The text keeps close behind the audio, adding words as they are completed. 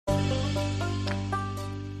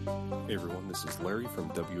Hey everyone, this is Larry from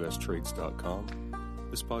WSTrades.com.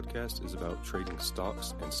 This podcast is about trading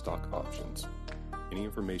stocks and stock options. Any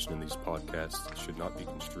information in these podcasts should not be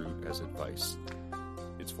construed as advice.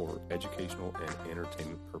 It's for educational and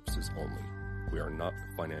entertainment purposes only. We are not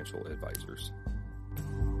financial advisors.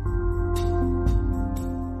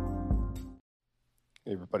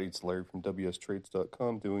 Hey everybody, it's Larry from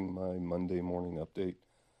WSTrades.com doing my Monday morning update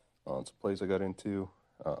on some plays I got into.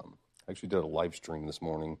 I actually did a live stream this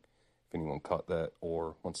morning. If anyone caught that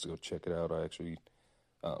or wants to go check it out, I actually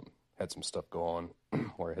had some stuff go on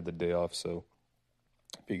where I had the day off, so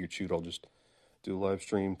I figured, shoot, I'll just do a live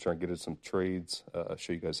stream, try and get into some trades,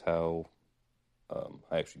 show you guys how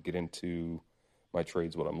I actually get into my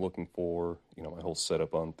trades, what I'm looking for, my whole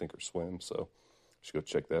setup on Thinkorswim, so you should go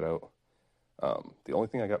check that out. The only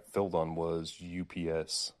thing I got filled on was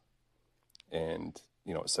UPS, and,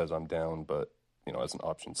 it says I'm down, but, as an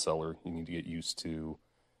option seller, you need to get used to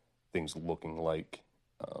things looking like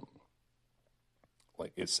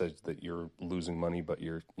it says that you're losing money, but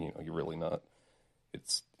you're really not.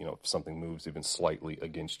 It's, if something moves even slightly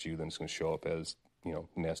against you, then it's going to show up as,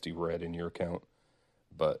 nasty red in your account.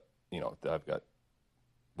 But, I've got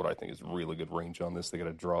what I think is really good range on this. They got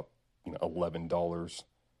to drop, $11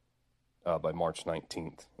 by March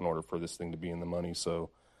 19th in order for this thing to be in the money. So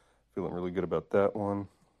feeling really good about that one.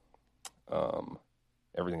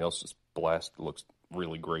 Everything else just looks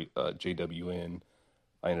really great. JWN,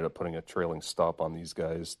 I ended up putting a trailing stop on these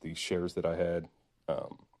guys, these shares that I had,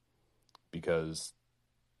 because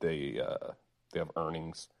they have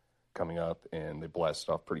earnings coming up and they blasted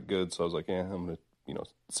off pretty good. So I was like, I'm going to,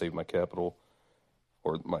 save my capital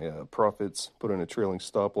or my profits, put in a trailing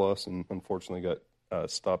stop loss, and unfortunately got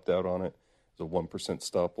stopped out on it. It was a 1%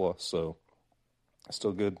 stop loss, so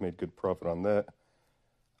still good, made good profit on that.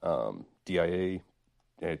 DIA,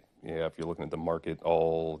 if you're looking at the market,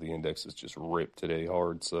 all the indexes just ripped today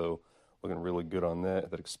hard, so looking really good on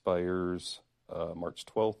that. That expires March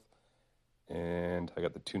 12th, and I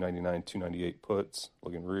got the 299, 298 puts,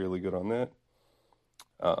 looking really good on that.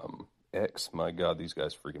 X, my God, these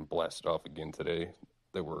guys freaking blasted off again today.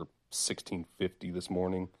 They were 1650 this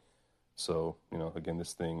morning, so, again,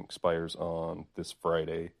 this thing expires on this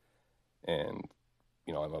Friday, and,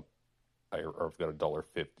 I've got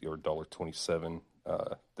 $1.50 or $1.27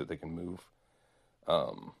 that they can move.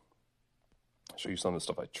 I'll show you some of the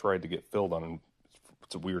stuff I tried to get filled on, and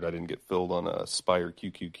it's weird I didn't get filled on Spire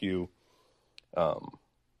QQQ.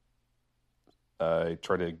 I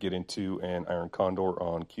tried to get into an Iron Condor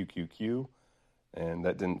on QQQ, and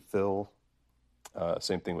that didn't fill.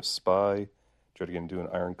 Same thing with SPY. Tried to get into an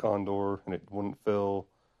Iron Condor, and it wouldn't fill.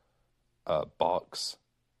 Box.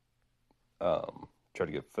 Tried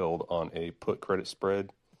to get filled on a put credit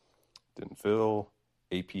spread. Didn't fill.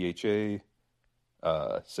 APHA.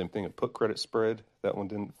 Same thing, a put credit spread. That one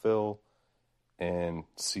didn't fill. And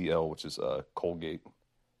CL, which is Colgate.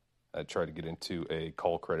 I tried to get into a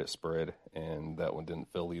call credit spread, and that one didn't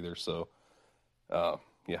fill either. So, I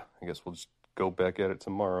guess we'll just go back at it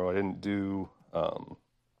tomorrow. I didn't do... I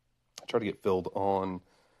tried to get filled on...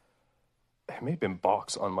 It may have been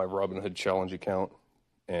Box on my Robinhood Challenge account,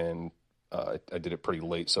 and I did it pretty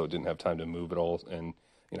late, so it didn't have time to move at all, and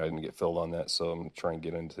I didn't get filled on that, so I'm going to try and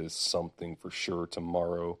get into something for sure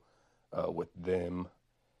tomorrow with them,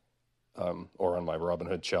 or on my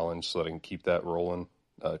Robinhood Challenge, so that I can keep that rolling,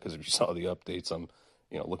 because if you saw the updates, I'm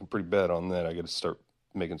looking pretty bad on that. I got to start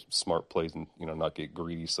making some smart plays and not get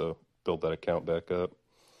greedy, so build that account back up.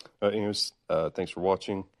 Anyways, thanks for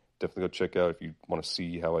watching. Definitely go check out if you want to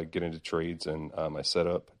see how I get into trades and my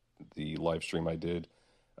setup. The live stream I did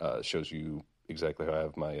shows you exactly how I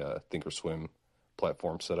have my Thinkorswim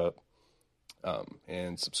platform set up.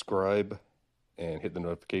 And subscribe and hit the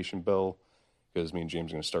notification bell, because me and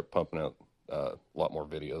James are going to start pumping out a lot more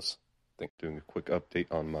videos. Doing a quick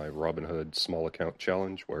update on my Robinhood small account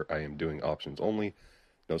challenge, where I am doing options only,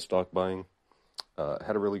 no stock buying.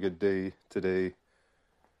 Had a really good day today.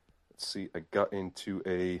 Let's see, I got into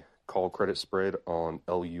a call credit spread on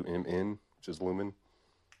LUMN, which is Lumen.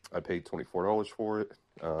 I paid $24 for it.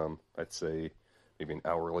 I'd say maybe an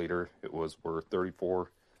hour later it was worth $34.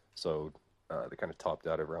 So they kind of topped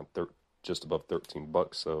out at around just above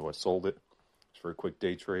 $13. So I sold it just for a quick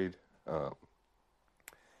day trade. And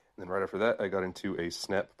then right after that, I got into a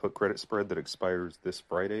Snap put credit spread that expires this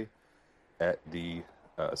Friday at the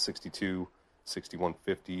 62,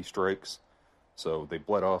 61.50 strikes. So they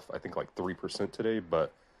bled off, I think, like 3% today,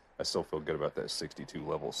 but I still feel good about that 62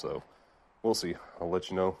 level. So we'll see. I'll let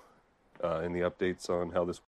you know in the updates on how this